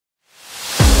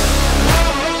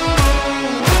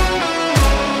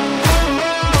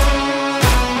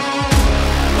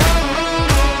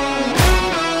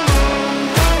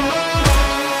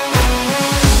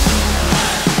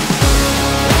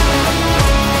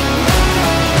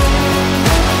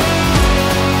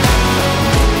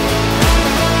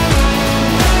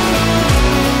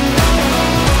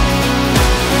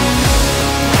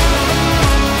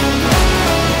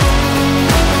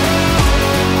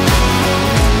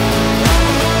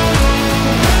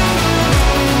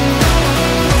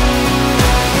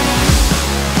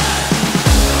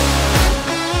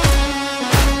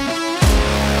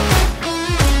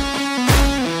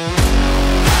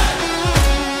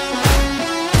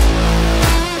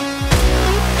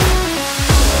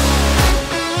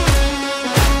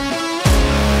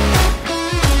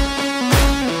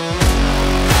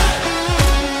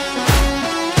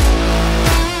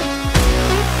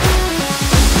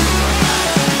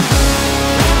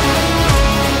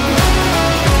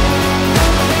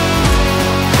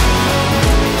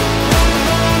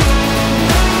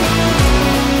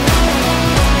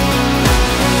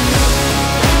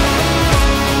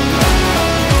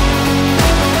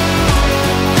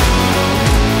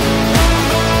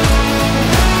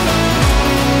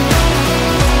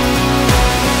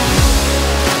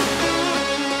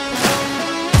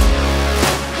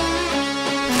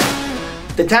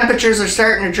temperatures are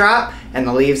starting to drop and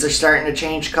the leaves are starting to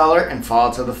change color and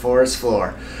fall to the forest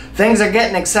floor. Things are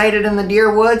getting excited in the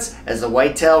deer woods as the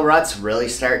whitetail rut's really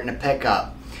starting to pick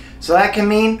up. So that can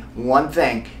mean one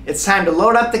thing. It's time to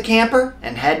load up the camper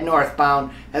and head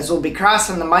northbound as we'll be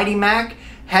crossing the Mighty Mac,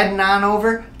 heading on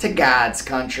over to God's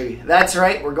country. That's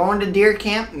right, we're going to deer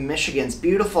camp in Michigan's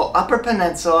beautiful Upper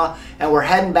Peninsula, and we're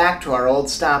heading back to our old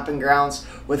stomping grounds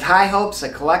with high hopes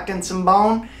of collecting some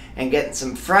bone and getting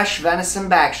some fresh venison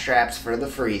backstraps for the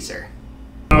freezer.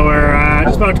 So we're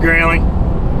just about to Grayling.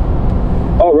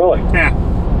 Oh, really? Yeah.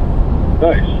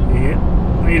 Nice. Yeah.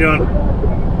 What are you doing?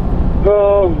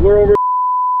 We're over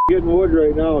getting wood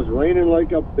right now. It's raining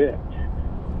like a bitch.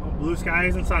 Oh, blue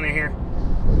skies and sunny here.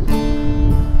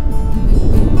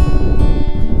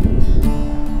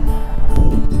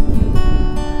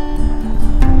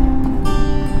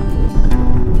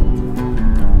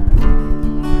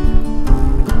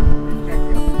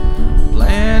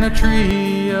 Plant a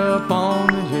tree up on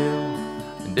the hill,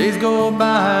 and days go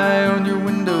by on your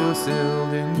windowsill,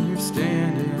 then you're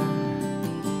standing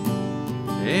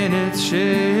in its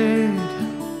shade.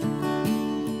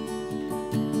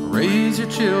 Raise your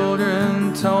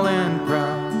children tall and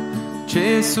proud,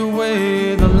 chase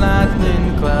away the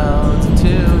lightning clouds until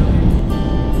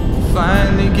you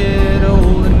finally get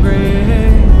old and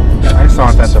gray. I just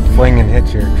want that to fling and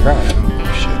hit your truck.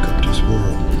 Shake up this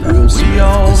world. We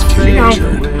all fade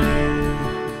away.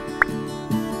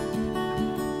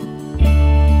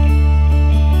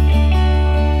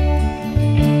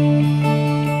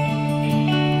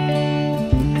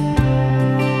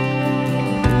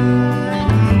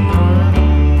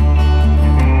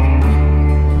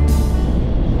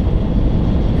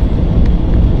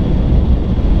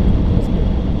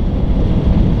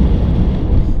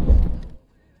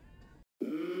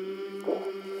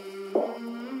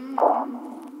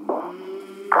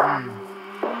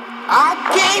 I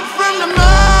came from the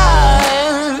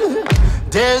mud,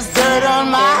 there's dirt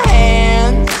on my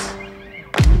hands.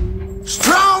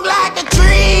 Strong like a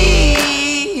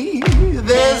tree,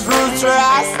 there's roots where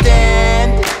I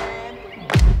stand.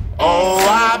 Oh,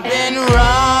 I've been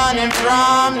running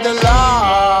from the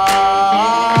law.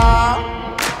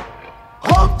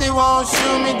 Hope they won't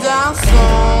shoot me down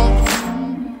soon.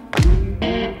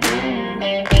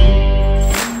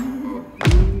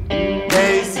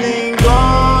 They sing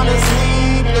on a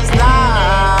sleepless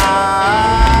night,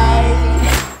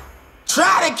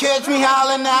 try to catch me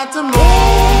howling at the moon.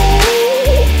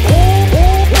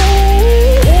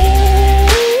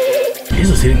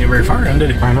 Jesus, he didn't get very far in,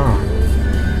 did he? I know.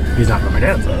 He's not where my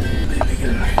dad's at.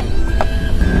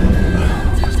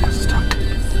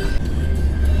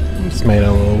 It's made it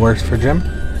a little worse for Jim.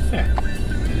 Yeah.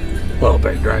 Well,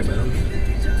 big drive in.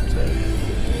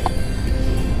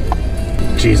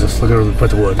 Jesus, look at where we put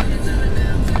the wood.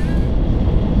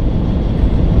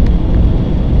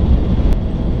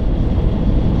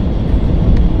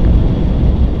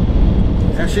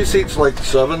 And she seats like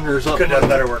 7 or something. Could have done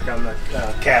better work on the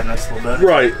cabinets a little bit.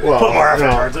 Right. Well, put more effort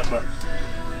no. towards it, but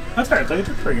that's all right. They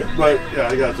did pretty good. But yeah,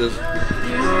 I got this.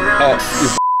 Oh, you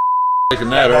taking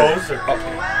that out? Oh,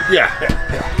 Yeah.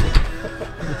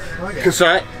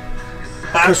 Cassette.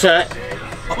 Cassette.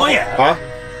 oh yeah. Huh?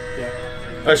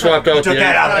 I swapped out the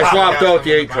I swapped out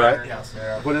the 8-track.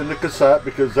 Put in the cassette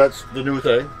because that's the new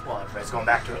thing. Well, everybody's going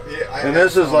back to it. Yeah, And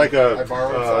this is like a I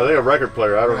think a record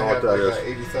player. I don't know what that is.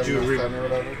 87 or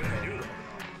whatever.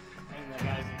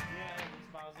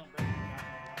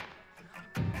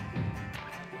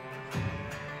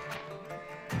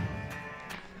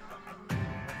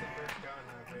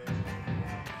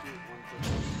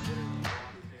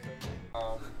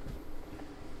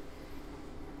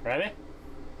 Ready?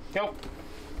 Go.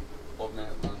 Old man,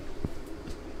 man.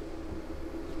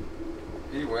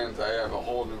 He wins. I have a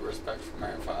whole new respect for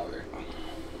my father.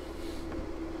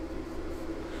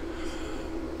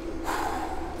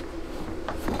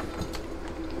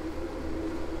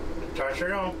 Pressure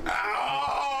going.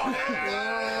 Oh!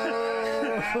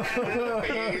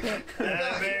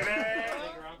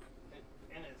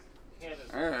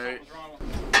 Alright.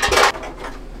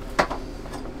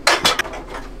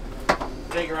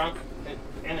 Big Runk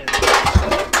in it.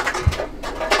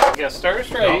 You gotta start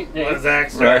straight. No, let Zach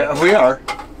start. Right, we are.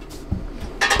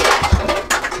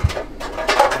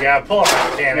 You gotta pull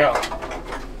him, Tanner.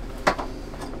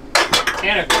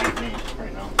 Tanner can beat me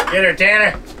right now. Get her,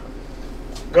 Tanner.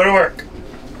 Go to work.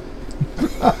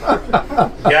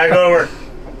 Gotta go to work.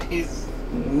 He's.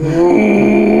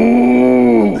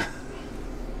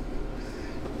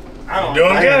 You're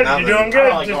doing good. You're doing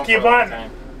good. Just keep on.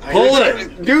 Pull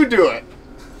it. You do it.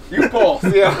 You pull.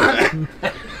 Yeah.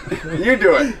 You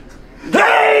do it.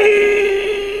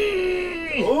 Hey!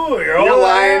 You're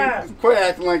lying. Quit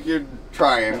acting like you're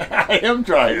trying. I am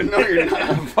trying. No, you're not.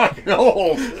 I'm fucking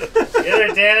old. Get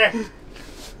her, Tanner.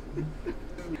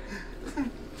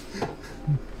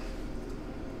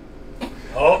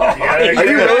 Oh, Are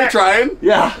you really trying?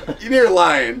 Yeah. You're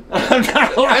lying. I'm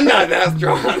not that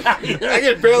strong. I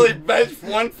can barely bench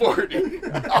 140.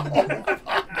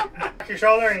 Tuck your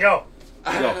shoulder and go.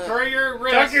 Throw your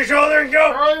wrist. Tuck your shoulder and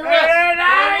go. Throw your wrist.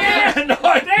 No,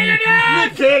 take it down.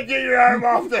 You can't get your arm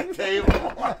off the table.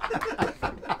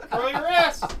 Curl your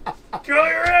wrist. Curl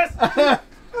your wrist.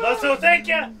 Lasso take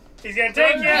you. He's gonna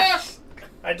take you.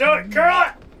 I don't curl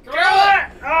it. Curl it.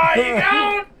 Oh, you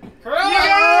don't. Curl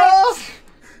it.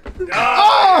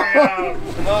 Oh, there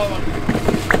you go.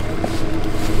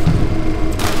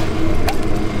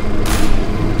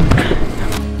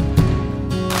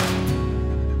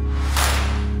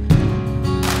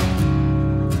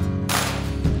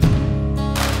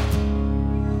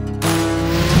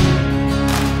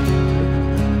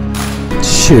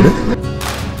 Shoot it.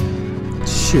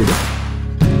 Shoot it.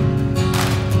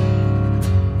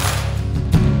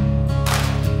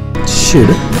 Shoot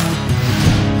it.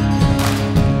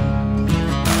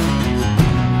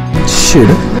 Shoot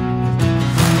it.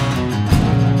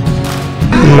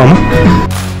 Mama.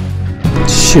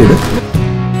 Shoot it.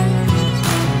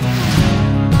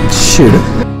 Shoot it.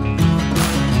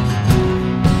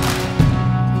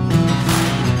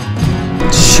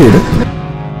 Shoot it.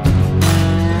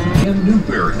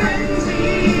 Newberry.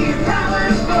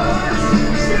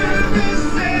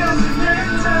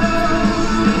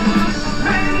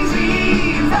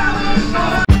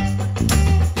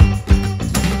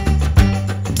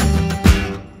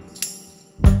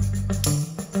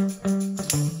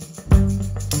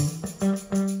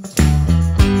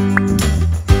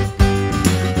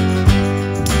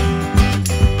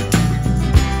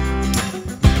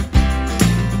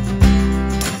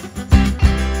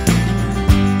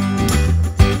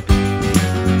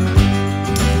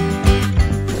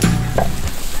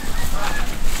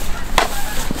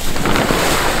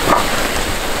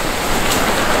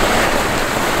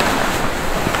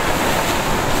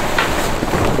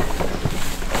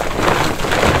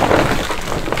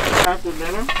 After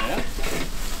dinner? Yeah.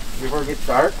 Before it gets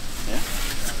dark? Yeah.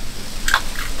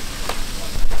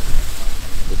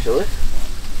 The chili?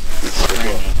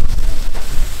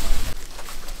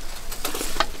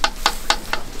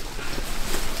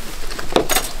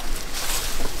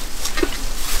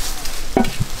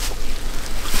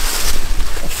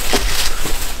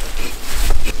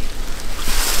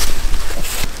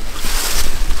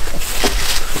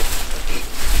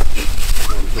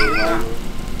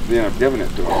 They ended up giving it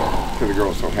to him because the girl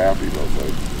was so happy. But it's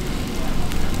like,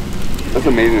 that's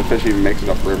amazing. The fish even makes it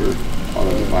upriver. All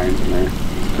those vines in there.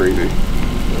 It's crazy.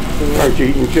 Aren't you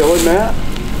eating chili, Matt?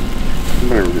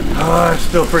 Whatever. It's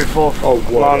still pretty full. Oh,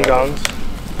 long guns.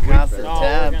 Not the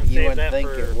temp, you wouldn't think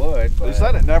it would. But They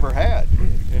said it never had,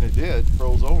 and it did.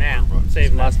 Froze over. Now, but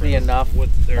save must be enough not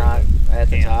at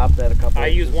the top that a couple. I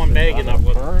used one bag and that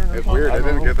wasn't. It's weird. It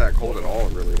didn't get that cold at all,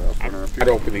 really, last winter. at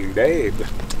opening day. You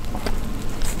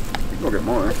can go get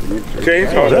more if you need to. James,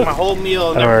 I ate my whole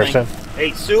meal and I don't everything. understand.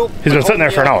 Ate soup. He's been sitting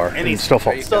there for an meal, hour and and he's he's still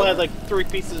full. He still had like 3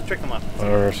 pieces of chicken left. I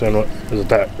don't understand what is it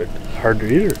that hard to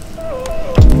eat or?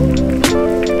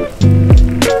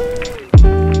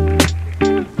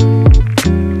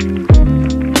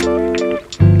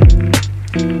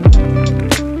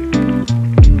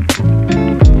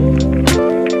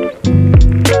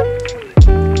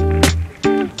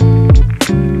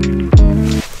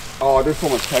 Oh, there's so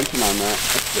much tension on that.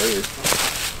 That's scary.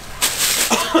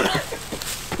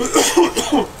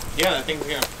 Yeah, that thing's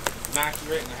gonna knock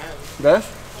you right in the head. This?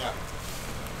 Yeah.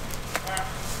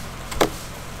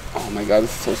 Oh my god,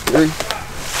 this is so scary.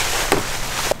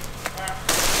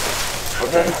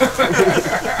 Okay.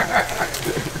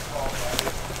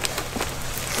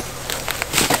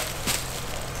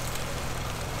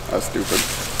 That's stupid.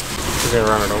 You're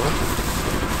gonna run it over?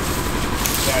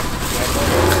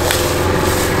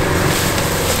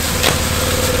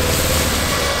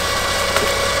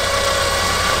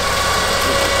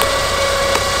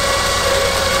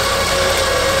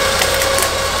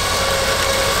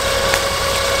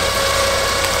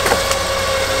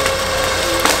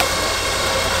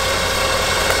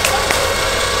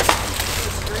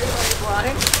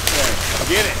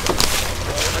 Get it.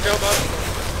 Let's go, bud.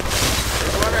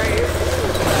 There's one right here.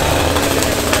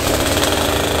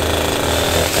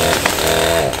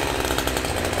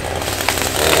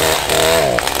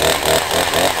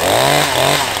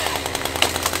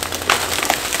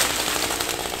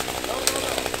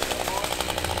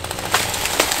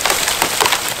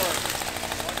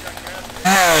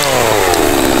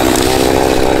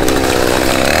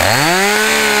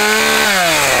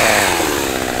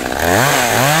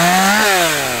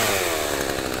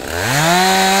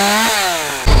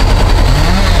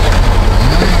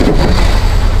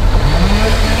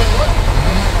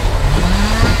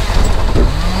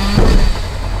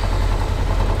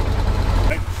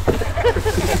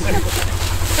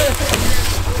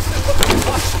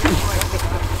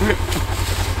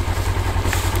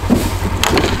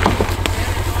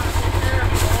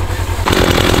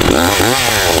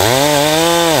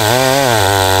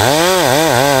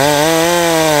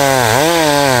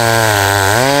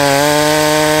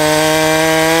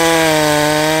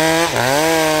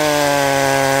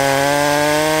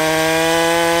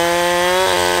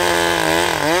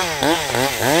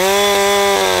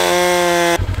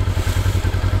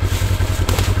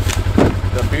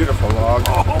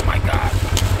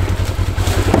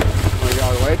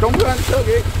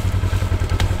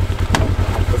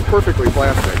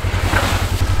 plastic.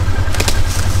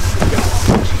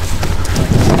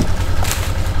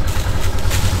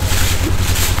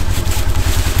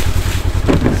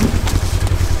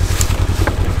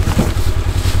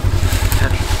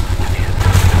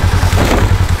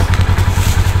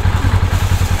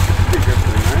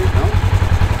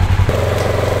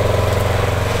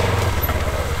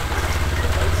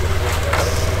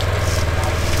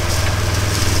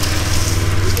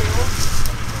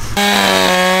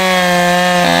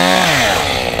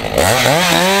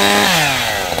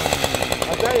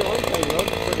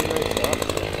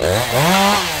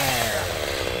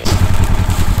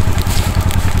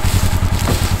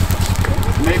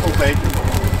 Maple bacon.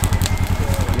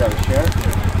 You got a share?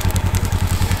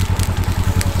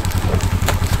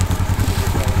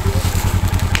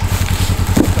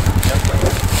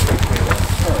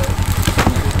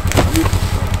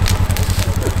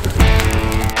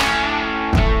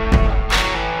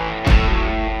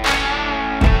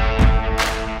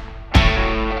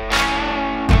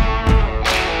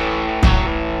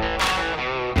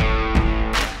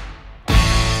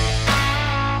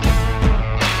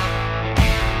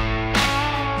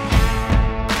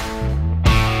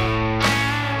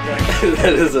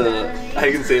 That is a.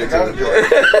 I can see it too. I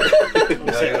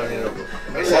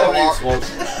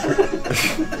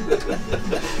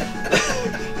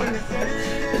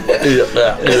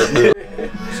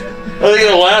think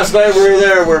last night we were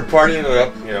there, we're partying it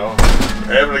up, you know,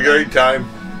 having a great time.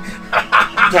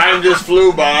 Time just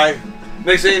flew by.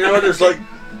 Next thing you know, there's like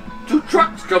 2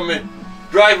 trucks coming,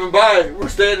 driving by. We're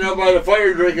standing out by the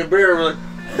fire drinking beer. We're like,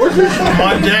 what's this?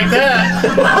 Come take that.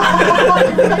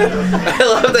 I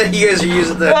love that you guys are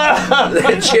using the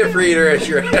chip reader as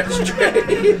your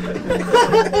ashtray.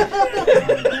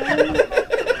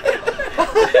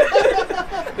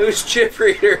 Whose chip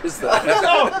reader is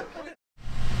that?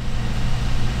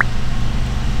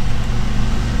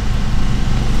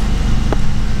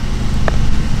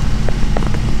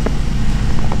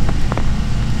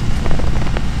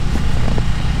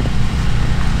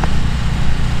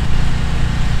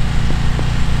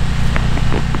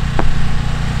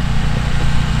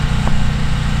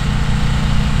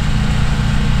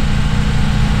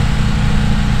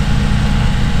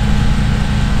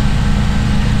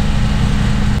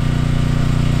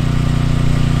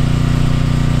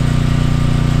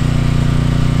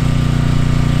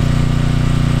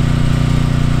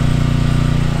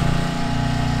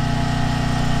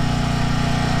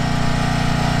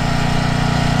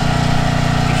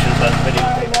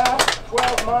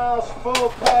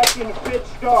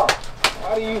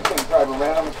 How do you think, Driver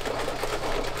Random?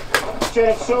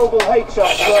 Lieutenant Sobel hates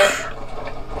us, sir.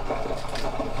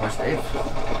 Where's Dave?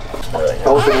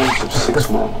 Over the age of 6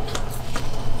 months.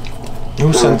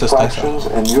 Who sent this text?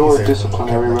 And your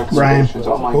disciplinary recommendations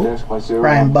on my desk by 0.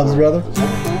 Brian, Bug's brother.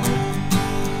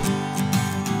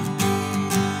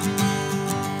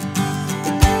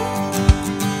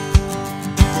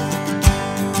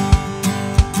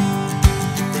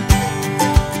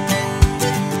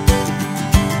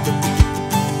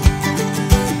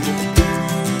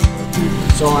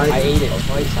 So I ate it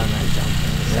twice on that jump.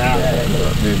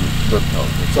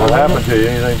 So what happened to you?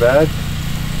 Anything bad?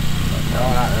 No,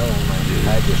 not really.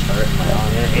 My head just hurt in my arm.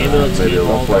 Ambulance Maybe a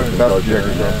little flex or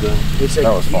something. They said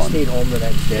That was he fun. stayed home the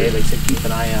next day. They said keep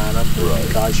an eye on him. Right.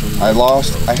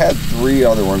 I had 3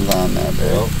 other ones on that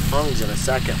day. Well, He's in a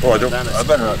second. Oh, I better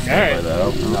not say by that.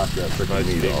 I'll knock that freaking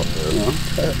meat off there.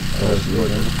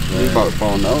 You bought a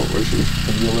phone note, was she?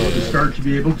 Start to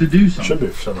be able to do something. Should be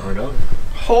 $700.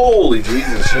 Holy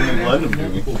Jesus, shouldn't have let him do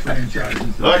me. Look,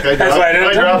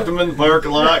 I dropped him in the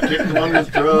parking lot, kicked him under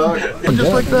the truck.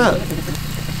 Just like that.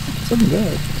 Something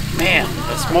bad. Man,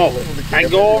 that's smoke. I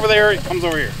go over there, it comes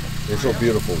over here. They're so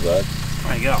beautiful, Zach.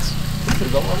 I guess.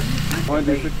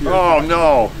 Oh,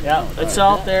 no. Yeah, it's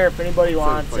out there if anybody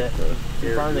wants it.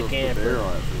 In front of the camper.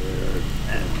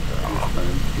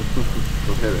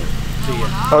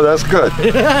 Oh, that's good.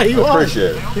 Yeah, he was.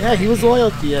 Appreciate it. Yeah, he was loyal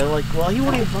to you. Like, well, he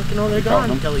wouldn't even fucking know they're gone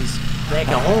until he's back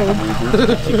at home.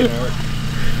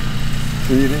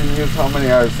 So you didn't use how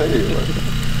many I would say you were.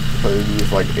 So you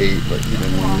used like 8, but you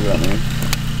didn't even do that many.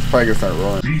 Probably gonna start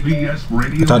rolling.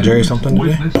 I taught Jerry something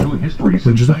today.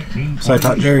 What'd you say? So I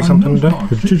taught Jerry something today.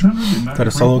 Got a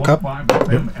solo cup.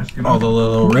 Yep. All the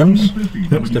little rims.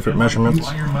 Yep. Different measurements.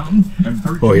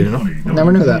 Oh, you didn't know?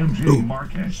 Never knew that. Ooh.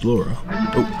 Slower.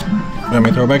 Oh. Let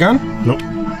me throw it back on? Nope.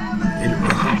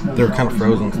 They're kind of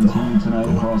frozen still.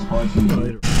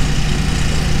 Cool.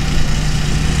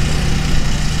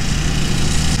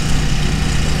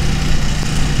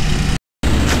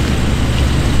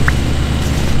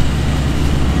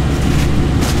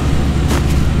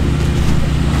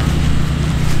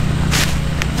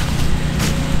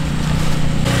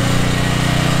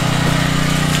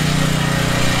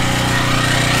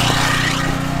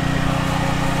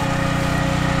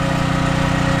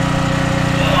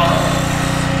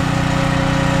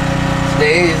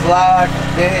 days like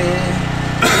a day.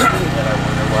 And I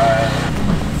wonder why.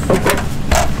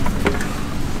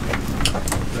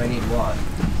 Do I need one?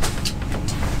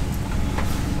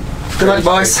 Good luck,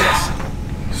 boys.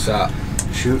 Sup?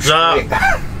 Shoot. Sup?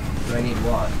 Do I need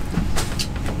one?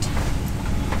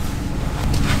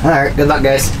 Alright, good luck,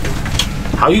 guys.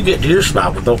 How you get to your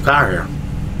spot with no car here?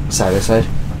 Side by side.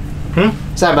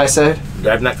 Side by side.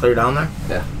 Driving that clear down there?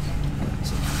 Yeah.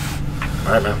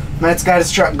 Alright, man. Matt's got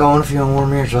his truck going if you want to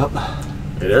warm yours up.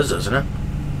 It is, isn't it?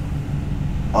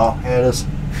 Oh, yeah, it is.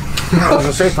 I was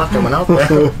gonna say, fuck, I went out there.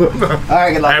 Alright, good luck.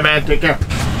 Alright, man, take care.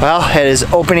 Well, it is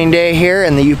opening day here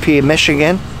in the UP of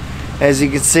Michigan. As you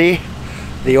can see,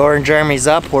 the Orange Army's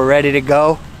up. We're ready to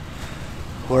go.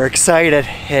 We're excited.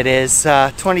 It is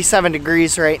 27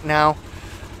 degrees right now,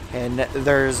 and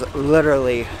there's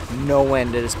literally no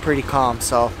wind. It is pretty calm,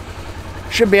 so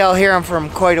should be able to hear them from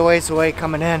quite a ways away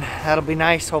coming in. That'll be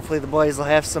nice. Hopefully the boys will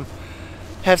have some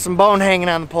bone hanging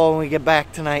on the pole when we get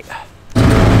back tonight.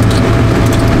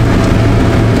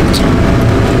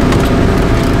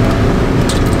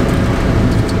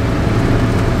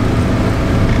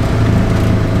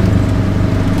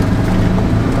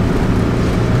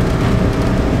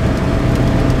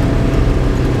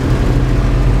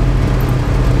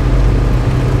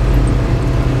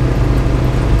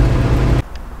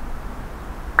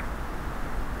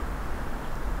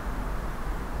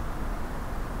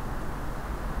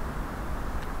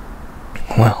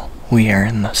 Well, we are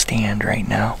in the stand right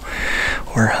now.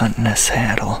 We're hunting a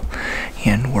saddle,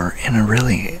 and we're in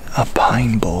a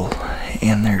pine bowl,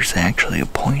 and there's actually a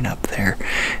point up there.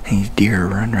 And these deer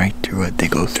run right through it. They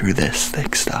go through this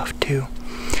thick stuff too,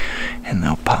 and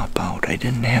they'll pop out. I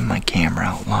didn't have my camera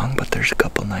out long, but there's a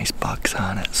couple nice bucks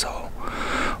on it, so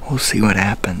we'll see what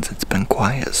happens. It's been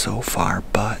quiet so far,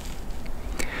 but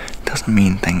doesn't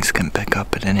mean things can pick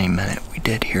up at any minute. We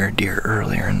did hear a deer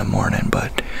earlier in the morning,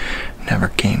 but never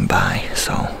came by,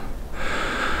 so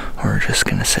we're just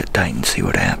gonna sit tight and see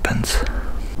what happens.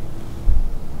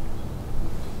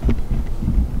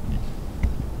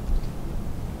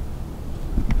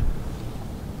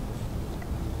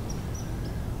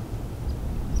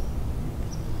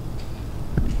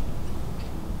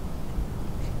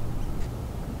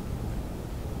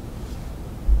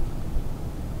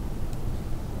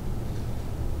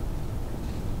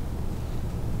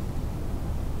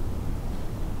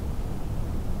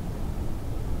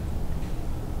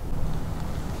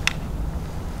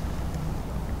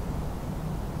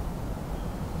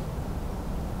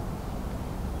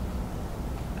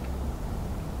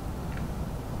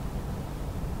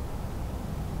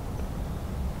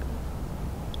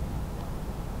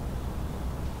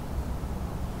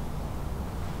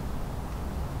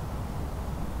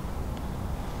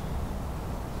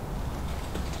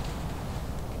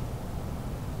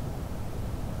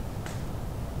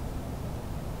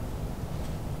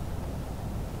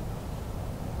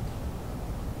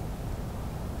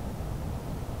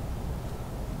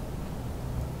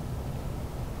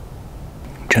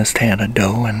 Just had a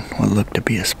doe and what looked to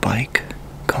be a spike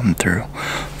come through.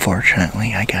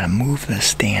 Fortunately, I gotta move this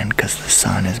stand because the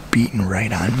sun is beating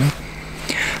right on me.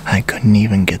 I couldn't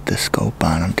even get the scope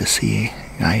on him to see.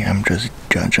 I am just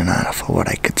judging off of what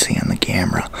I could see on the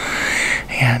camera.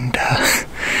 And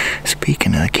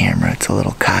speaking of the camera, it's a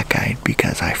little cockeyed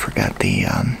because I forgot the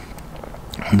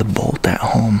bolt at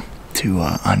home to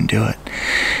undo it,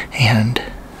 and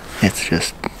it's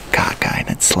just cockeyed.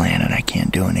 It's slanted. I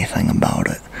can't do anything about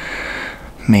it.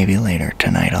 Maybe later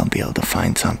tonight I'll be able to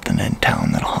find something in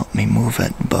town that'll help me move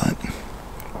it, but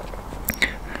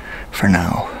for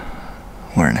now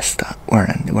we're in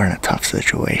a tough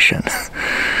situation.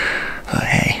 But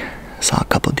hey, saw a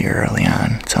couple deer early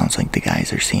on. It sounds like the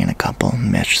guys are seeing a couple.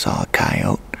 Mitch saw a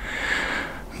coyote.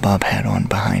 Bob had one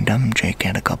behind him. Jake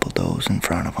had a couple does in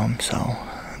front of him, so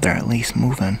they're at least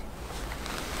moving.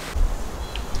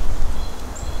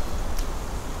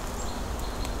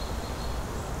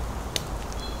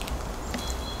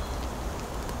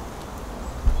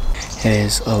 It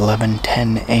is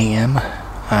 11:10 a.m.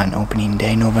 on opening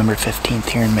day, November 15th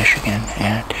here in Michigan,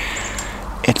 and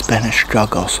it's been a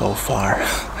struggle so far.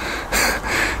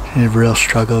 A real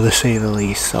struggle to say the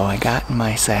least. So I got in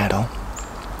my saddle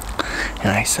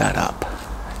and I set up,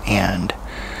 and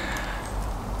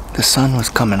the sun was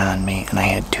coming on me, and I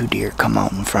had two deer come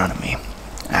out in front of me.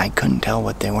 I couldn't tell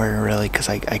what they were really because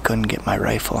I couldn't get my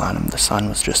rifle on them. The sun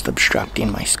was just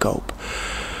obstructing my scope.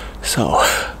 So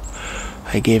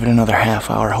I gave it another half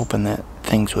hour hoping that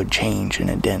things would change, and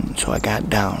it didn't. So I got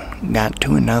down, got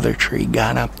to another tree,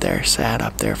 got up there, sat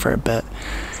up there for a bit,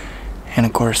 and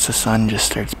of course the sun just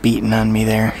starts beating on me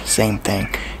there. Same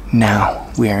thing.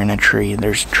 Now we are in a tree.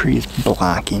 There's trees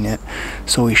blocking it,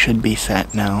 so we should be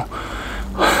set now.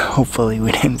 Hopefully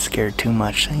we didn't scare too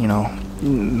much, you know,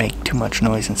 make too much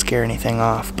noise and scare anything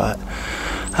off, but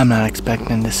I'm not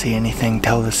expecting to see anything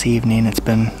till this evening. It's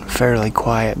been fairly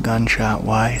quiet gunshot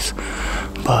wise,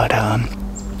 but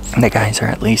the guys are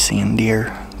at least seeing deer,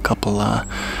 a couple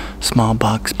small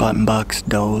bucks, button bucks,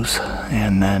 does,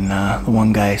 and then the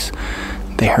one guy's,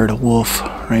 they heard a wolf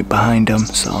right behind him,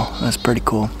 so that's pretty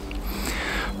cool.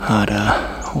 But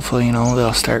hopefully, you know,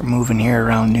 they'll start moving here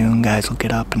around noon. Guys will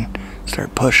get up and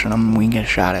start pushing them, and we can get a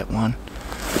shot at one.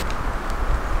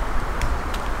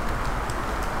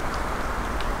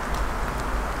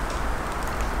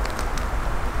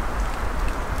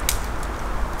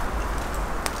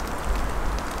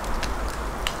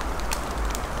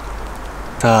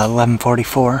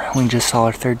 11:44. We just saw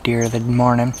our third deer of the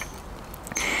morning,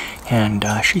 and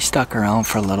she stuck around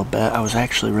for a little bit. I was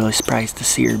actually really surprised to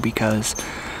see her because,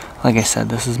 like I said,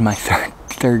 this is my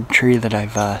third tree that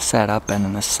I've sat up in,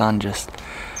 and the sun just,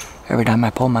 every time I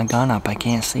pull my gun up, I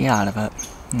can't see out of it.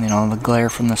 You know, the glare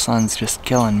from the sun's just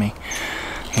killing me.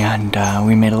 And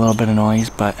we made a little bit of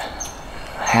noise, but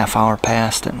half hour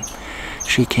passed and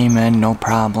she came in, no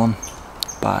problem.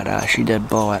 But she did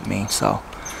blow at me, so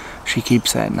she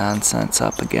keeps that nonsense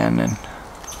up again, and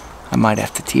I might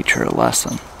have to teach her a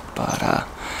lesson. But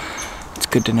it's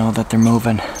good to know that they're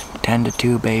moving 10 to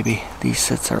 2, baby. These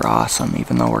sits are awesome,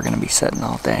 even though we're going to be sitting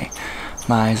all day.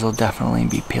 My eyes will definitely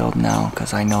be peeled now,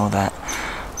 because I know that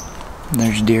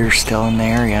there's deer still in the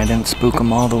area. I didn't spook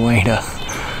them all the way to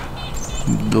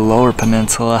the lower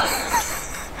peninsula.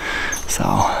 So,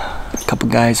 a couple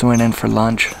guys went in for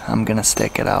lunch. I'm going to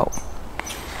stick it out.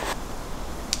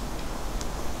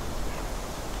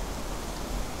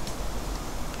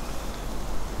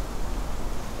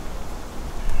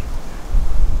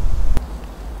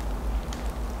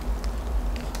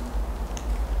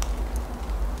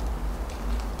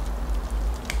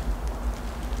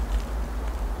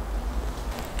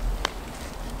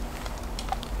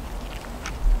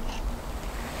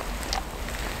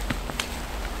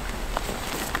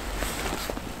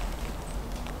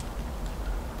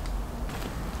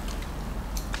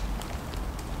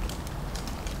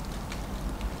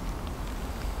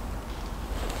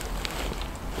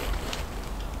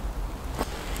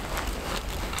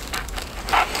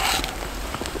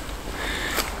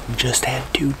 Just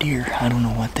had 2 deer. I don't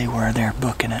know what they were. They're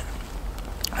booking it.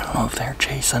 I don't know if they're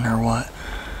chasing or what.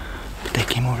 But they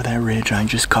came over that ridge. I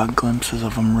just caught glimpses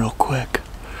of them real quick.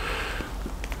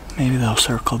 Maybe they'll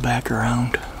circle back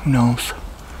around. Who knows?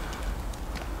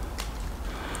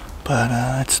 But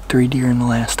it's 3 deer in the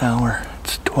last hour.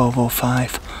 It's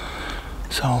 12:05.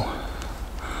 So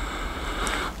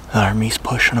the Army's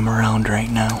pushing them around right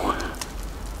now.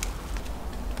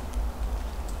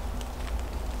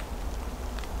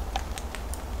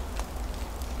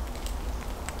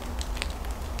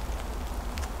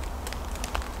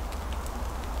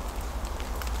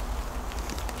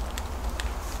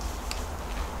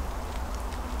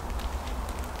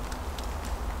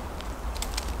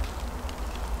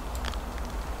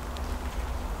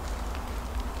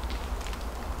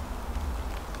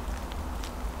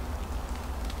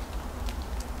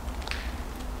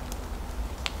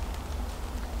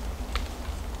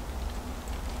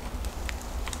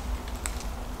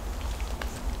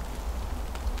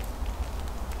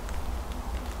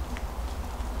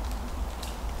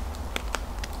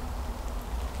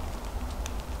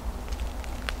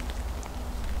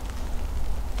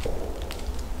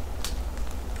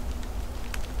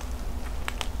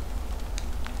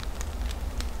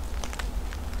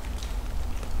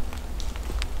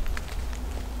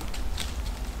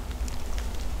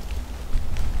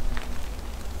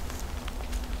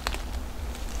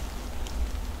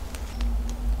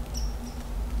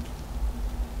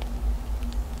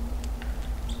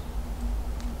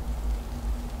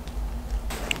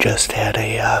 Just had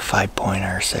a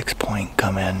 5-pointer or 6-point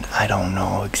come in. I don't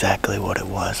know exactly what it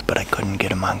was, but I couldn't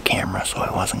get him on camera, so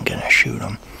I wasn't gonna shoot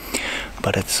him.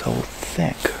 But it's so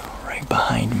thick right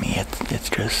behind me.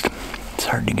 It's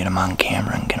hard to get him on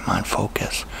camera and get him on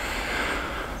focus.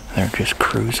 They're just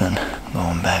cruising,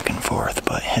 going back and forth,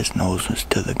 but his nose was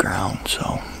to the ground,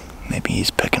 so maybe he's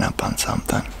picking up on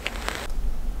something.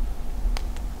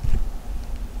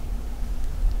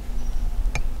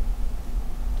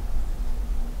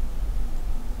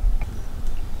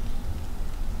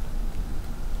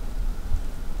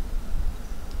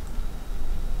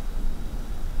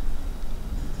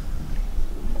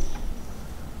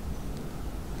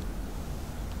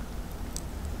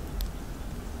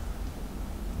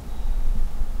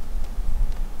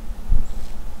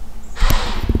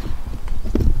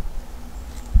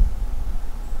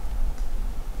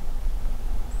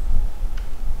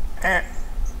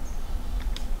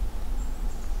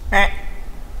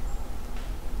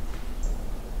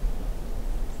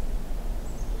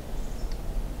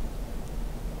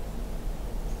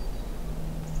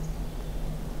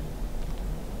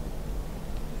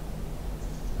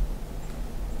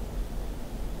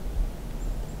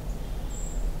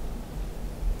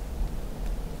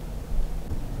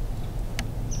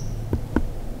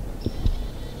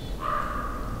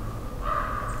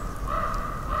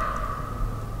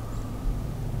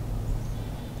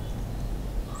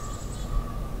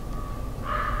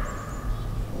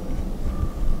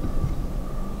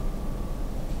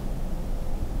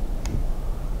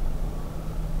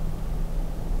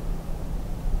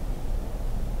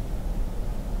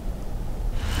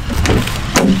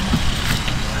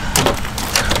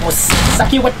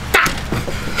 Suck you with that.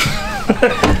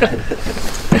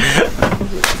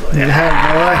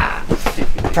 Yeah,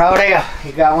 boy. Proud of you.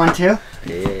 You got one too?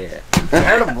 Yeah.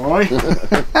 Atta boy.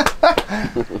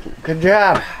 Good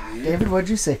job. David, what'd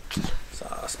you see?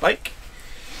 Saw a spike.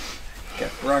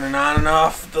 Kept running on and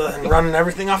off, running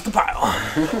everything off the pile.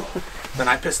 Then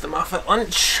I pissed him off at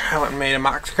lunch. I went and made a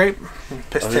mox crepe and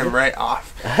pissed him right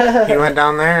off. He went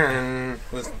down there and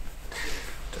was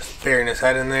just burying his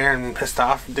head in there and pissed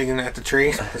off, digging at the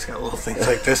tree. He's got little things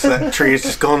like this. That tree is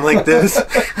just going like this.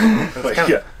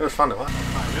 It was fun to watch.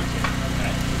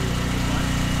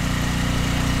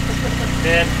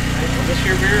 Dad, is this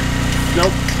your beer?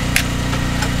 Nope.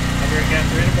 Have you ever got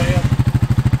through anybody else?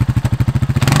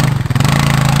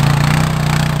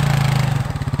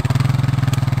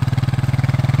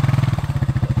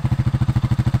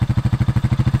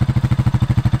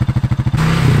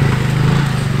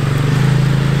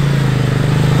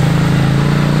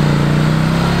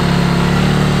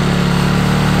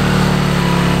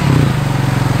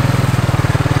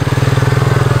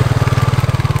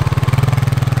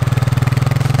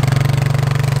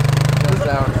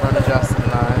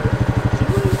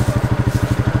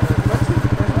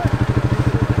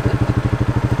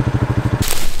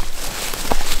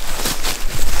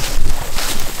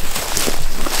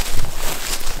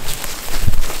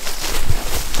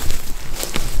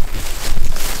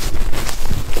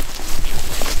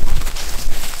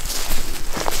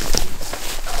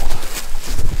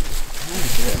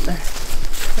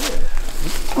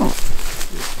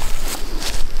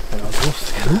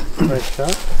 Nice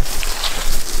shot.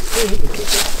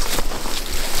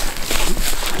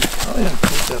 Oh yeah,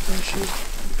 definitely shoot.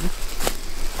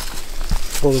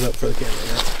 Hold it up for the camera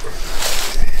now.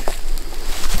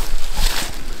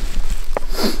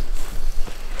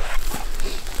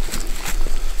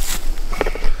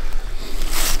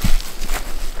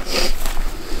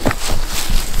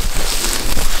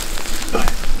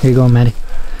 Here you go, Maddie.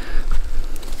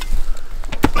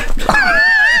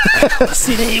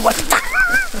 CD, what?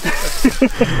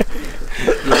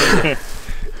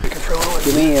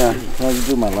 Give me, can I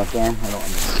do my left arm? I don't want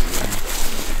to.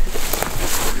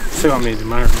 See what I mean,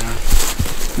 my arm now.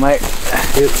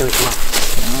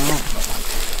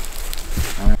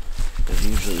 Because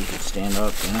usually you can stand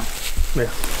up, you know?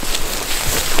 Yeah.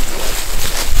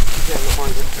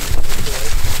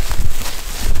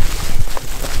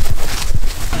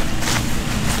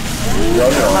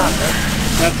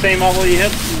 That same level you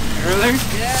hit earlier?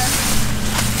 Yeah.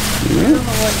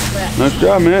 Nice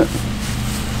job, man.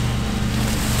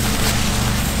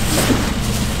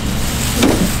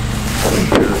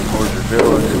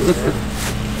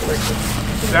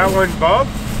 Is that one Bob?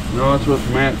 No, that's what's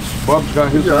Matt's. Bob's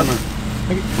got his on the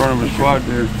front of his quad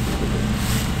there.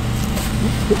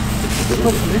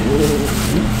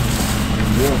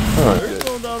 There's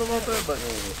no doubt about that, but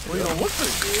we don't look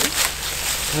pretty good.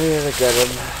 Yeah, they got him.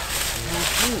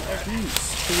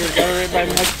 You're going right by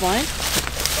Mike's blind?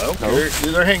 I don't care.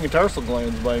 These are hanging tarsal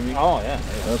glands by me. Oh, yeah.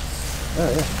 That's,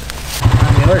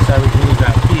 On the other side, we can use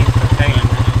that piece that's hanging.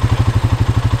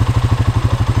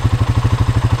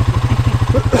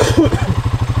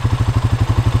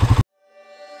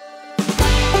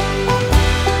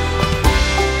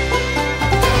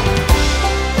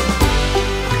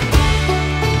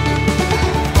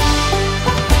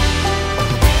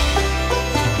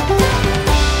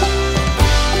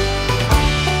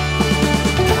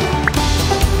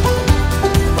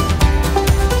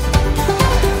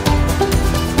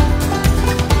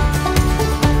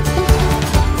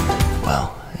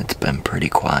 Pretty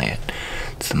quiet.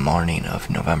 It's the morning of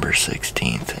November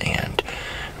 16th and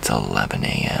it's 11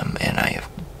 a.m. and I have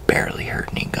barely heard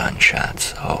any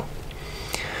gunshots, so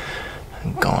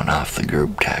going off the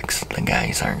group text, the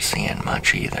guys aren't seeing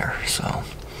much either, so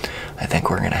I think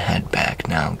we're gonna head back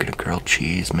now, get a grilled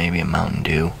cheese, maybe a Mountain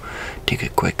Dew, take a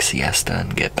quick siesta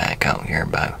and get back out here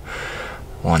by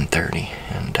 1:30,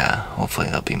 and hopefully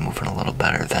they'll be moving a little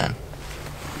better then.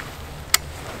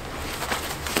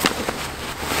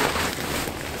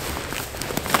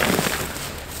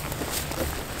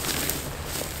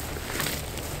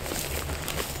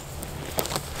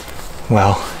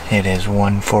 Well, it is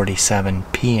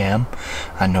 1:47 p.m.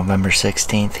 on November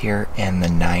 16th here and the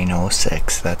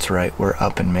 9:06. That's right, we're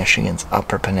up in Michigan's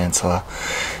Upper Peninsula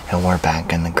and we're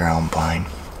back in the ground blind.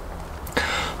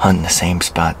 Hunting the same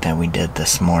spot that we did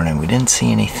this morning. We didn't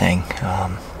see anything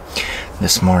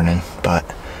this morning, but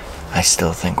I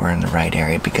still think we're in the right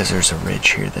area because there's a ridge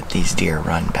here that these deer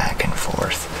run back and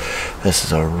forth. This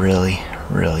is a really,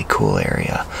 really cool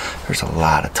area. There's a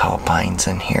lot of tall pines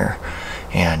in here.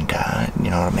 And, you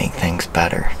know, to make things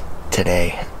better,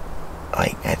 today,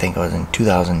 like, I think it was in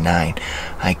 2009,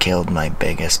 I killed my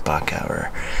biggest buck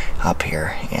ever up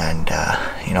here. And,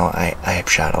 you know, I have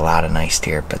shot a lot of nice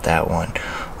deer, but that one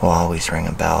will always ring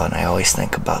a bell. And I always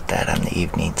think about that on the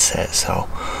evening sit. So,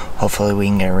 hopefully we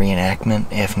can get a reenactment.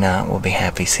 If not, we'll be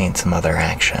happy seeing some other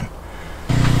action.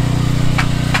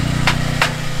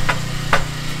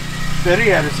 Betty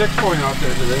had a 6-point out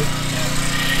there today.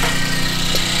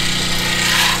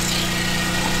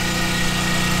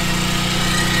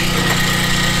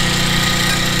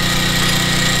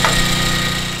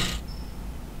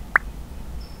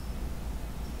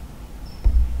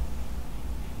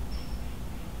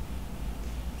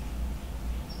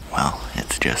 Well,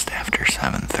 it's just after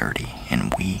 7:30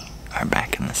 and we are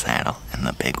back in the saddle in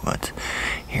the big woods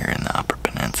here in the Upper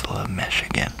Peninsula of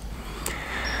Michigan.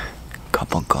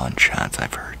 Couple gunshots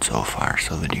I've heard so far,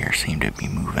 so the deer seem to be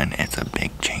moving. It's a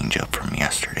big change up from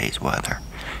yesterday's weather.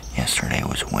 Yesterday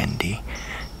was windy,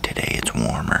 today it's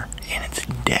warmer and it's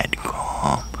dead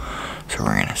calm. So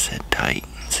we're gonna sit tight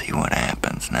and see what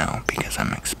happens now because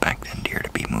I'm expecting deer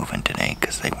to be moving today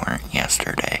because they weren't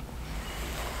yesterday.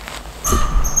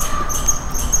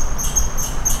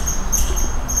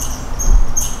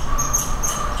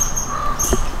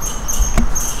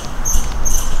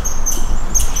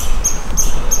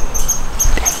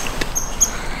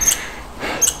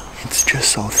 It's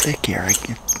just so thick here.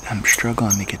 I'm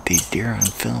struggling to get these deer on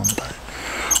film, but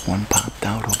one popped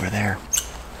out over there.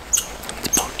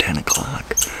 It's about 10 o'clock.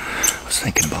 I was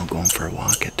thinking about going for a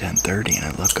walk at 10:30 and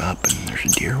I look up and there's a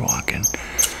deer walking.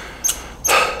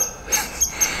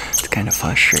 It's kind of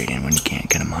frustrating when you can't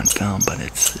get them on film, but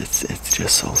it's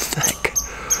just so thick.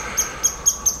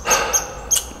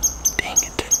 Dang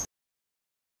it.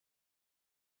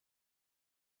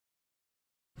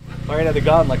 Larry had the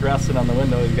gun like resting on the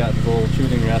window. He's got his little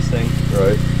shooting rest thing.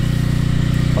 Right.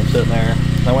 I'm sitting there.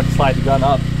 And I went to slide the gun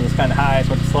up. It was kind of high, so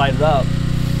I went to slide it up.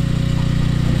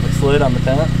 Like slid on the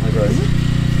tent. Like, right.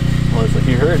 Well, it's like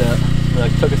you heard it. I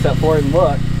like took a step forward and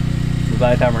looked.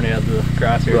 By the time we had the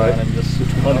crosshair on and just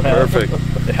perfect.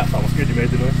 Yeah, Almost good you made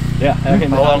the noise. Yeah. I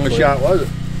mean, how long a shot was it?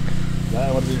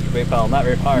 What is your bait pal? Not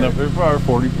very far. Not very far,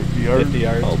 40, 50 yards. 50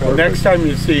 yards. Oh, next time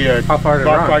you see a buck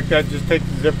like that, just take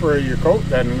the zipper of your coat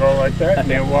then and go like that and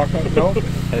then walk up. No?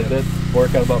 It did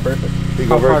work out about perfect. You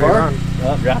go very far?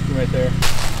 Oh, dropped him right there.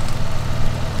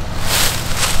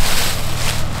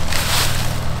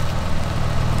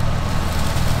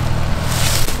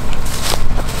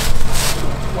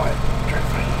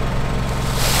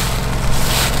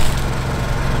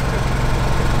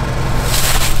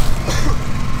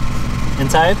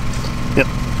 Inside? Yep.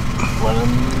 Let him...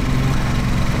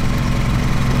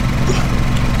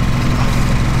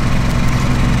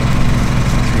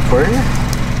 Three-quarter?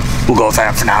 We'll go with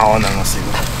that for now and then we'll see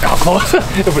how close.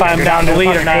 If I'm down to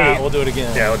lead or not, we'll do it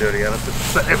again. Yeah, we'll do it again. If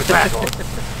it's that close.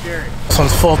 This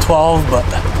one's full 12, but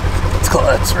it's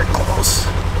close. It's very close.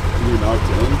 You knocked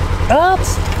in?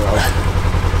 It's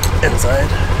inside.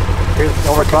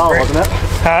 Over 12, wasn't it?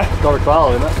 Huh? Over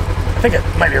 12, isn't it? I think it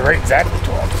might be right exactly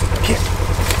 12. I can't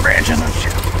branch in on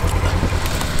shit.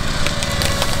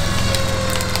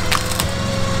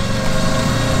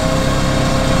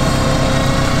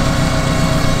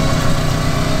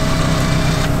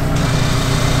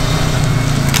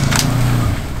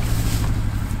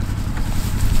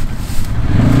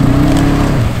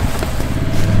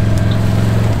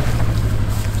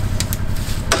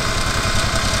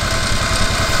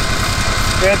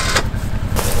 Good.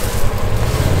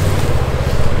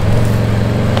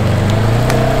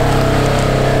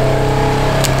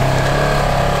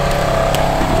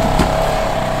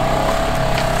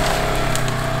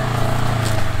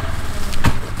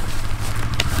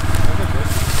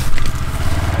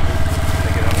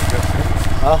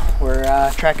 Well,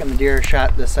 we're tracking the deer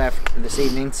shot this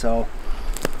evening, so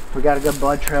we got a good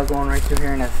blood trail going right through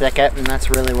here in a thicket, and that's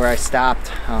really where I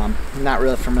stopped. I'm not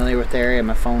really familiar with the area.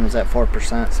 My phone was at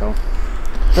 4%, so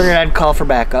Figured I'd call for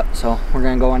backup, so we're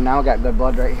gonna go in now. Got good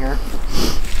blood right here.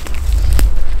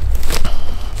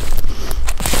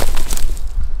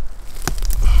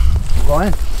 We'll go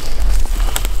in.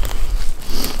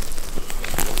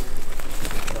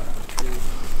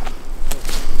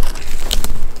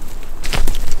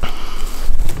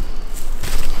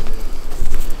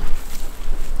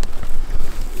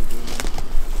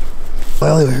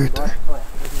 Well, right there.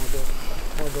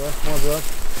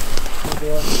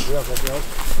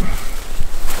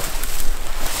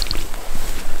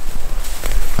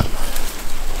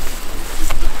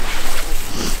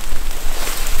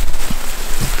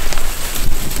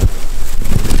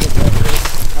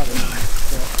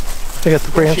 I got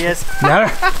the branch. She is. Got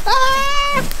her.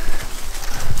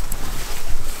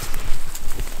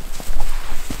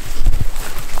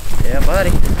 Yeah,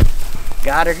 buddy.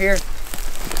 Got her here.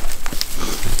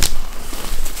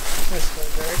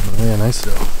 Oh, yeah, nice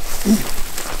though.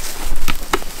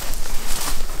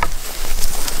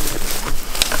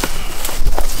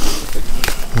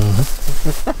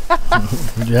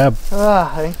 Good job.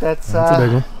 I think that's a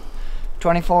big one.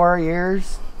 24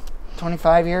 years,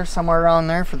 25 years, somewhere around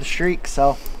there for the streak.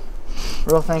 So,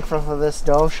 real thankful for this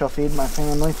doe. She'll feed my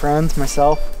family, friends,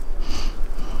 myself.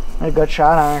 I had a good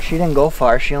shot on her. She didn't go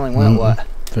far. She only went, what?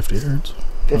 50 yards.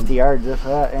 50 yards, if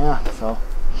that, yeah. So,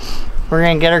 we're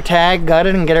going to get her tagged,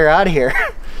 gutted, and get her out of here.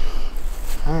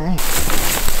 All right.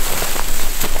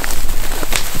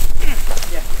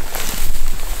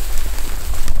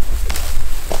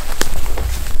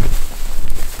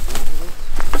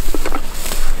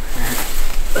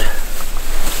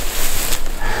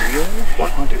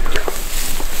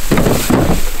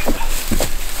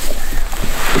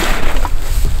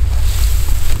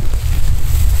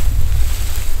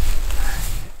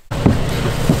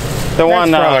 The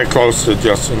one probably close to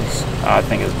Justin's. I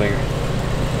think it's bigger.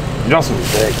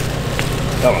 Justin's big.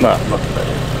 That one looks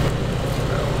bigger.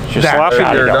 Just sloppy.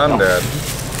 You're done, Dad.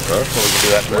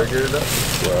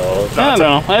 Well, I don't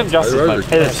know. I have Justin's.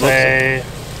 It's say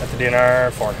at the DNR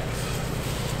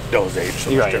 4.5. Doe's age, so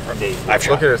it's different. I've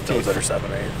shot Look at his does teeth. that are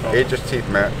 7, 8. Oh. Age his teeth,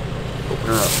 Matt. Open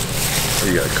her up.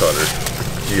 You gotta cut her.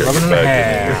 You gotta 11 get and a back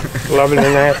half. 11 and a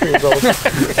half years old.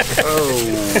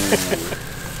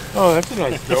 Oh, that's a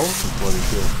nice doe.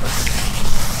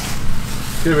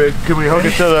 Can we hook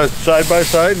it to the side by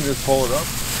side and just pull it up?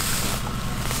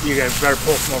 You guys better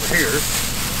pull from over here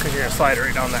because you're going to slide it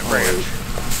right down that branch.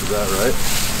 Is that right?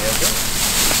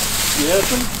 Yes.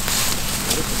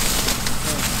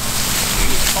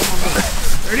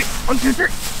 Ready? 1, 2,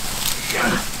 3. 1,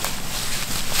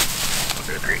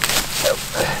 2, 3.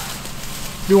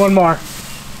 Do one more.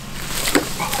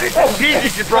 Oh,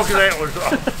 Jesus, you broke his antlers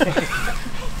off.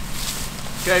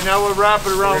 Okay, now we'll wrap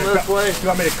it around this way. You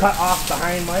want me to cut off the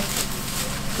hind leg?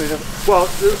 Well,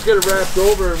 let's get it wrapped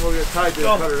over and we'll get tied to it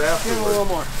and cut it after. Give it a little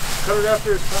more. Cut it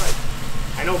after it's tied.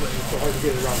 I know, but it's so hard to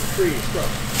get it around the tree.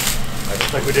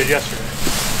 Like we did yesterday.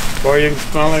 Or you can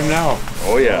smell him now.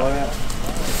 Oh, yeah. Oh, yeah.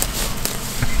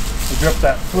 I dripped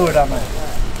that fluid on my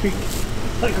feet.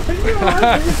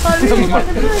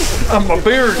 I'm a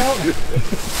beard.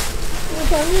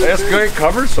 That's great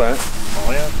cover set.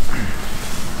 Oh, yeah.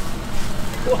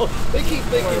 Well, they keep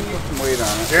thinking you put some weight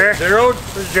on it. Jerry? Zero?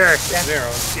 Where's Jerry? Yeah. Zero.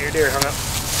 See your deer hung up.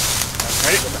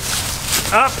 Ready?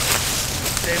 Up!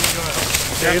 Dave, you want to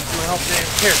help? Dave, you want to help Dave?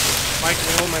 Here. Mike, can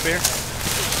you hold my beer?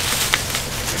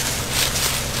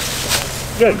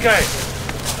 Good. Okay.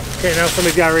 Okay, now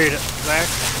somebody's got to read it. Zach?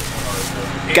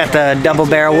 Got the double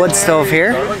barrel wood stove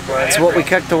here. It's what we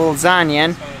cooked the lasagna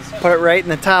in. Put it right in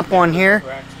the top one here,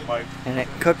 and it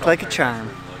cooked like a charm.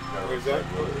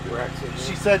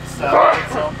 She said so.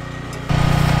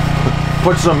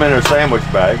 Put some in a sandwich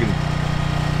bag and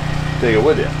take it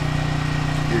with you.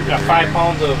 You got 5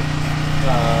 pounds of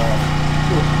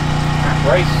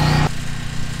rice.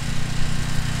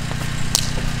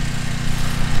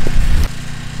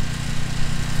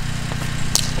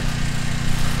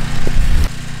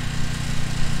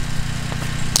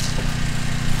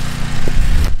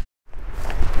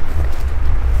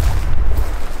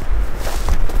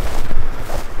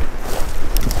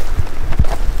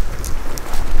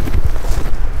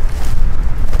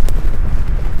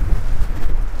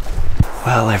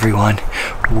 Well, everyone,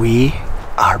 we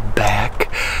are back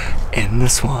in the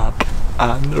swamp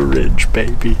on the ridge,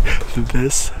 baby.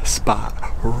 This spot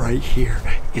right here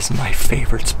is my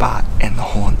favorite spot in the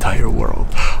whole entire world.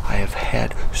 I have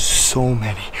had so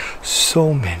many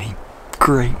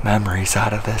great memories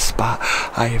out of this spot.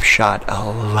 I have shot a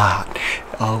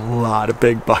lot of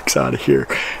big bucks out of here,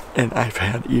 and I've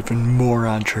had even more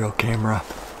on trail camera.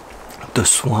 The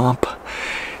swamp,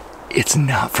 it's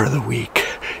not for the weak.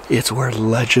 It's where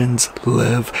legends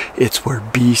live. It's where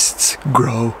beasts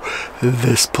grow.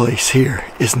 This place here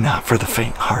is not for the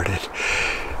faint-hearted.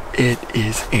 It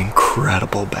is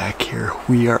incredible back here.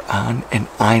 We are on an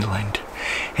island,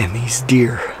 and these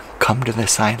deer come to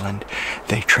this island.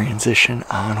 They transition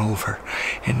on over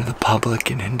into the public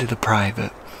and into the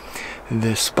private.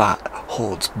 This spot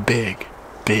holds big,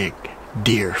 big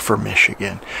deer for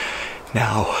Michigan.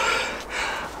 Now,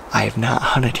 I have not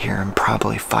hunted here in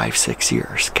probably 5-6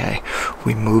 years, okay?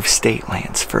 We moved state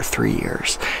lands for 3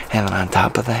 years. And then on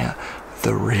top of that,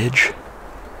 the ridge,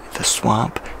 the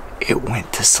swamp, it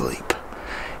went to sleep.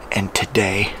 And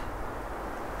today,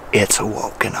 it's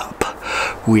awoken up.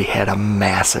 We had a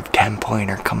massive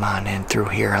 10-pointer come on in through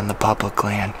here on the public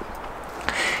land.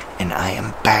 And I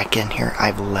am back in here.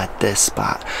 I've let this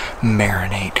spot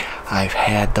marinate. I've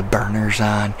had the burners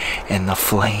on, and the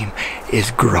flame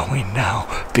is growing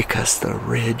now because the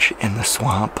ridge and the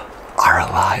swamp are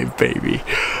alive, baby.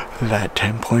 That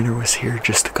 10-pointer was here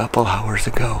just a couple hours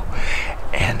ago,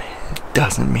 and it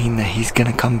doesn't mean that he's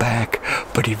gonna come back,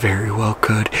 but he very well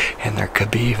could, and there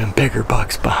could be even bigger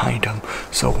bucks behind him.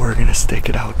 So we're gonna stick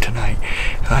it out tonight.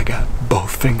 I got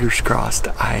both fingers crossed.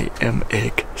 I am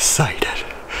excited.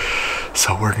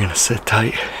 So we're gonna sit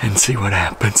tight and see what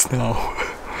happens now.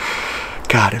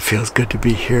 God, it feels good to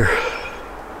be here.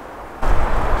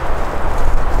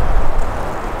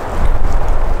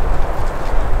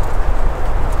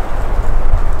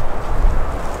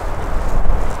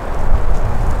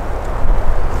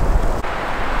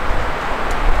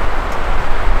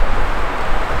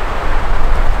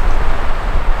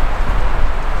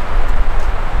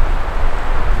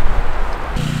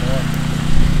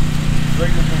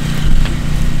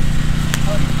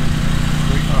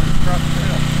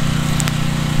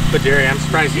 But Jerry, I'm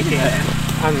surprised you can't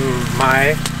on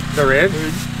the ridge.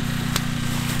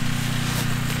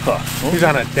 He's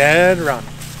on a dead run.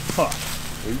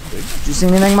 Did you see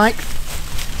anything, Mike?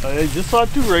 I just saw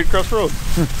two right across the road.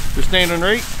 They're standing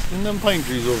right in them pine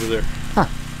trees over there. Huh.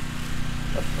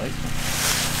 That's nice.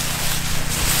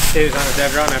 He was on a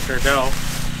dead run after a doe,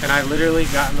 and I literally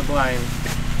got in the blind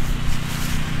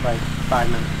like 5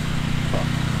 minutes.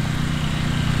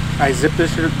 I zipped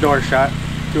this door shut,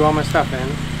 threw all my stuff in,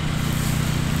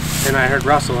 and I heard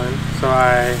rustling, so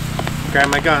I grabbed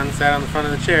my gun, sat on the front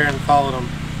of the chair, and followed him.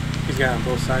 He's got it on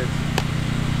both sides.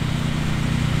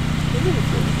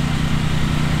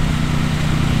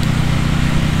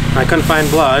 I couldn't find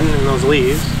blood in those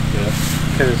leaves,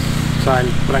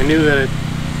 but I knew that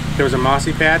there was a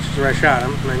mossy patch where I shot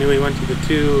him, and I knew he went to the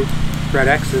 2 red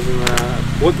X's in the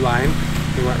wood line.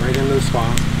 He went right into the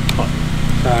swamp.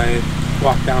 So I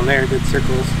walked down there, did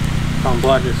circles, found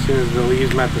blood as soon as the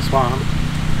leaves met the swamp,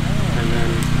 and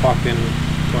then walked in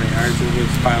 20 yards and he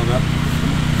was piled up.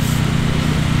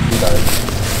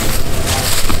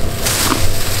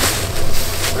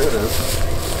 There it is.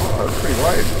 Oh, that's pretty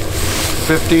wide.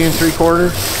 15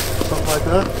 3/4, something like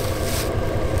that.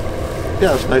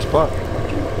 Yeah, it's a nice buck.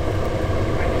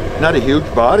 Not a huge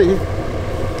body.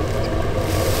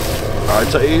 I'd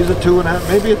say he's a 2.5,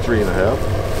 maybe a 3.5.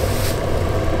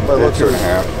 But Yeah,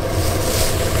 2.5.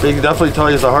 So you can definitely tell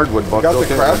he's a hardwood buck. Got the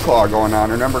crab claw going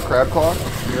on. Remember crab claw?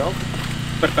 Yep.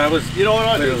 But if I was, you know what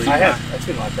I mean? I've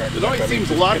seen a lot of crab. It always seems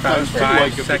a lot of times too,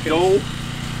 like if a doe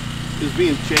is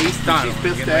being chased and she's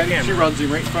pissed at him, she runs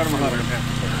him right in front of her hunter.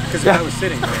 Because if I was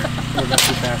sitting there, it would go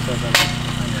too fast.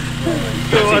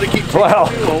 You know how to keep Well,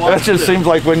 that just seems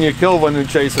like when you kill one and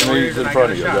chasing he's in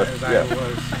front of you. Yeah.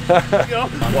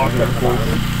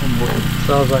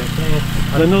 So I was like,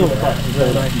 I know.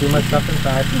 I threw my stuff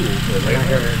inside, and I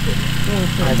heard,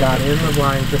 I got in the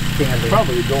blind just standing.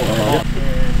 Probably going off.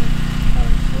 And I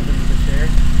slid into the chair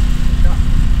and shot.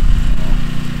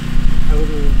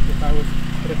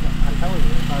 I'm telling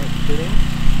you, if I was sitting,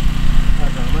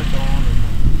 I'd go on my phone or something.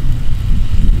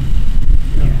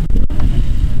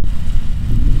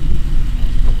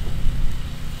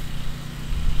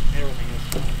 Everything is.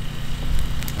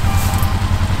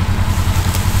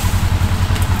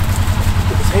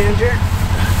 Put his hand here.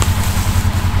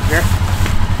 Here.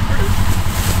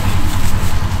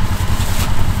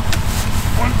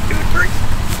 1, 2, 3.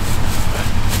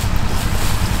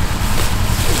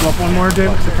 Go up one more,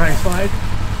 Jim, to try and slide.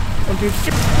 1, 2,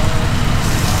 3.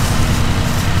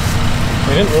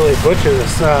 We didn't really butcher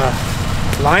this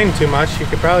line too much. You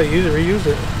could probably reuse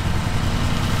it.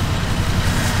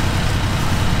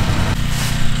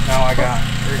 Now I got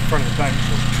right in front of the tank,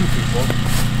 so 2 people.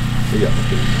 Yeah,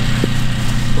 okay.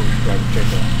 So we should probably check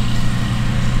that.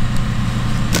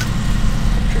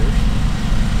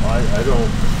 I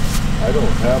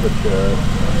don't have it.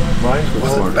 Mine's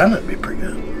With a Bennett, be pretty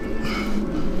good.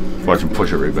 Watch him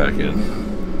push it right back in.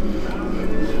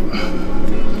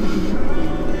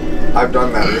 I've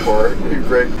done that before.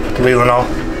 Greg. Leland all.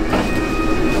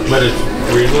 But it's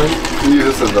Greenland? You use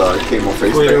this as a camo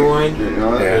face Clear paint. wine? You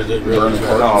know, Yeah. Is it really burn red?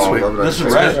 hard. Oh, Love this that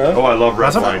is shit. red. Oh, I love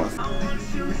red wine.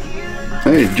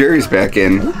 Hey, Jerry's back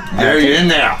in. Jerry in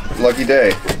there. Lucky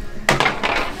day.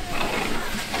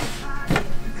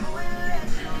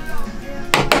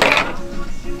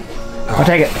 I'll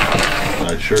take it.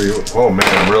 I sure you. Oh man,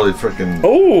 I'm really freaking.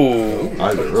 Oh,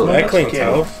 I really. that clean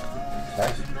camo.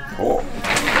 Oh.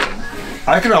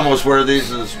 I could almost wear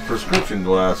these as prescription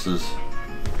glasses.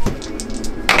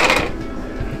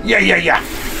 Yeah.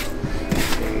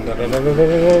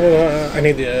 I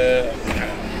need the.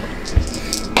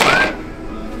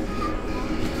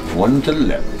 One to the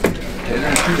left.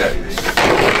 Tanner's two days.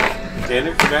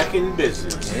 Tanner's back in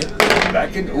business.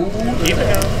 Back in. Ooh. Keep it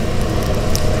out.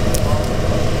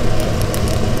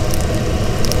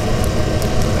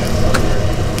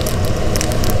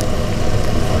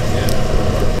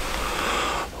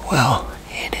 Well,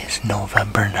 it is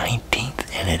November 19th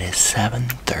and it is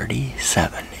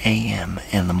 7:37 a.m.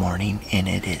 in the morning and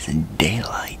it is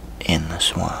daylight in the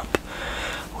swamp.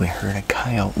 We heard a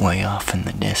coyote way off in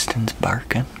the distance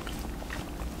barking.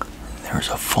 There was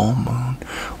a full moon.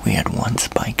 We had one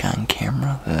spike on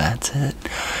camera. That's it.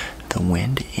 The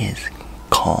wind is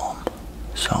calm.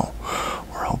 So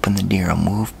we're hoping the deer will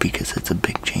move because it's a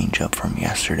big change up from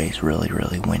yesterday's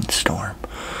really windstorm.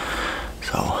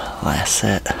 So last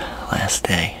set, last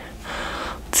day.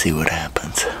 Let's see what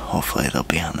happens. Hopefully they'll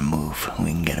be on the move and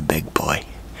we can get a big boy.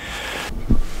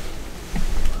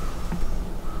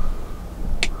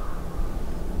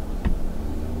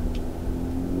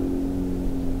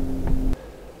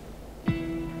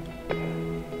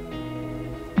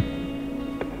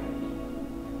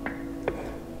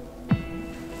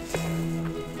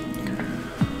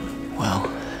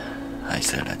 Well, I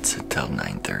said I'd sit till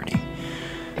 9:30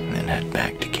 and then head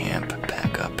back to camp,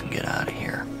 pack up and get out of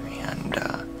here. And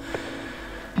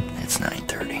it's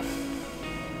 9:30.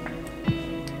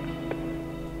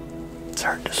 It's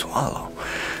hard to swallow,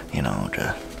 you know,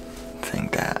 to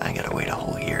think that I gotta wait a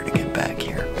whole year to get back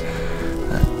here.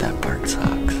 That part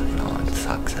sucks. You know, it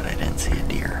sucks that I didn't see a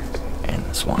deer in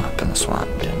the swamp and the swamp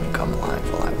didn't come alive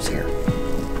while I was here.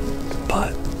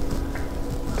 But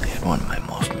I had one of my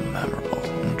most memorable,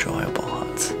 enjoyable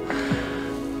hunts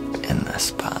in this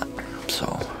spot. So,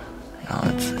 you know,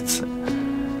 it's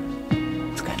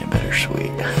kind of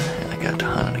bittersweet. I got to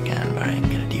hunt it again, but I didn't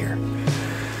get a deer.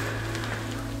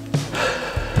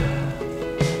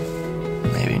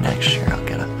 Maybe next year I'll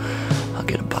get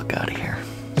a buck out of here.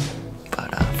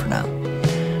 But for now,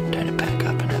 time to pack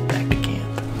up and head back to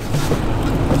camp.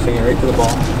 I'll sing it right to the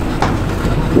ball.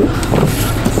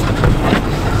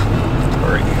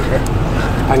 Right here.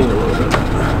 I need a little bit.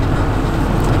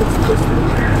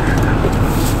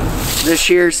 This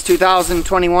year's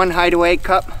 2021 Hideaway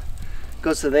Cup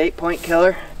goes to the 8-point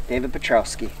killer, David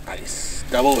Petrowski. Nice.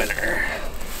 Double winner.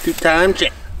 2-time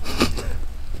champ.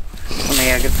 Let me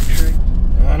get the tree.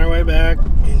 On our way back,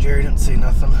 me and Jerry didn't see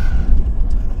nothing.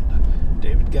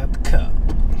 David got the cup.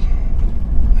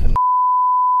 And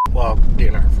well,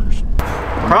 DNR first.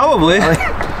 Probably.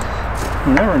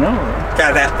 You never know.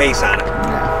 Got that face on it.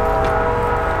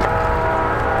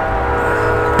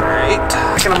 Alright.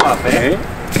 Picking them up, eh?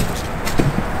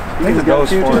 I think it goes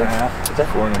 4.5. Is that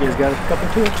 4.5? You guys got a couple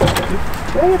too?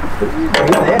 Yeah,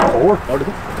 they had 4. Oh, did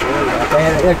they?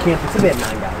 Yeah, can't. It's a bit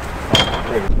 9 guys.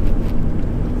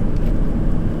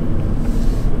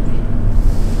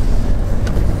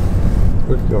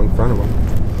 We could go in front of them.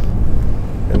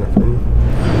 In the front.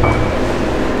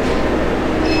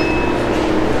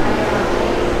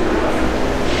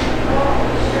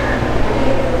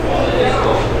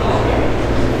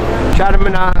 Shot him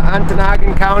in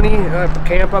Ontonagon County, a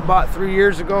camp I bought 3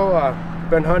 years ago.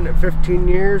 Been hunting it 15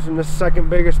 years, and this is the second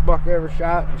biggest buck I ever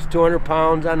shot. He's 200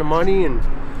 pounds on the money, and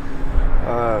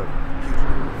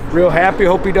real happy.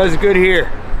 Hope he does good here.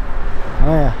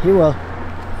 Oh yeah, he will.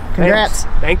 Congrats.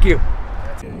 Thanks. Thank you.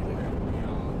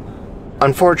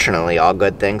 Unfortunately, all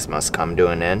good things must come to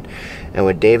an end, and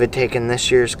with David taking this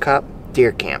year's cup,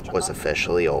 deer camp was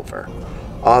officially over.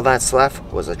 All that's left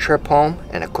was a trip home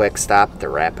and a quick stop at the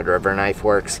Rapid River Knife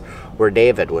Works, where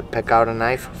David would pick out a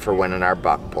knife for winning our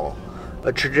buck pull,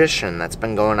 a tradition that's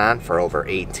been going on for over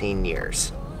 18 years.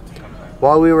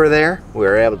 While we were there, we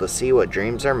were able to see what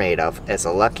dreams are made of as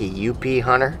a lucky UP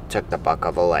hunter took the buck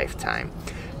of a lifetime.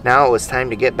 Now it was time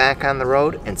to get back on the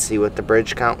road and see what the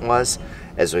bridge count was,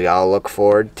 as we all look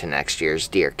forward to next year's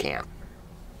deer camp.